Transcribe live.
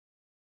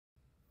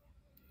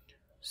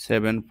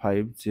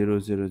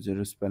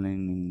75000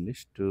 spelling in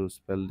English. To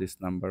spell this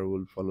number,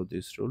 we'll follow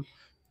this rule: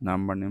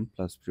 number name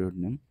plus period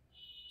name.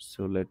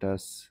 So let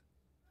us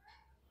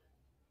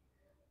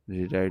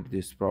rewrite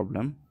this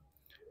problem.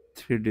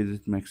 3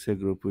 digit makes a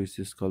group which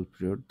is called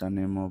period. The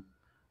name of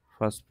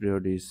first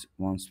period is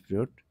ones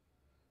period,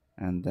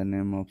 and the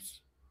name of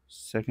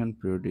second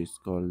period is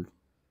called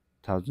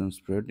thousands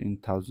period. In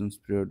thousands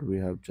period, we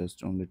have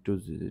just only 2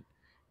 digits.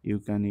 You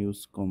can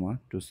use comma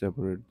to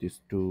separate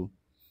these two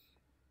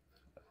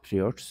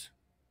periods.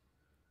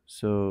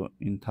 So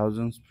in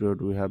thousands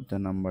period, we have the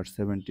number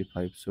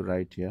 75. So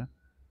right here,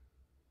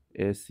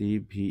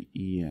 ACVENTY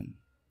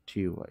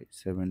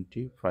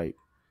 75,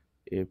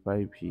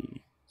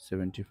 A5VE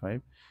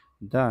 75.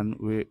 Then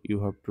you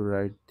have to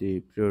write the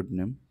period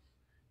name.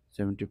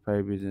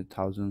 75 is a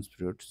thousands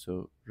period,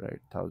 so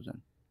write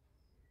 1000.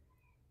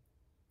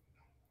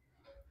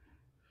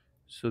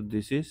 So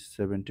this is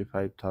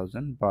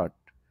 75,000, but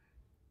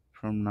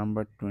from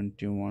number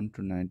 21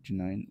 to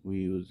 99 we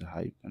use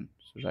hyphen.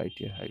 So write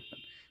here hyphen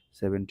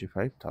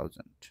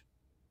 75,000.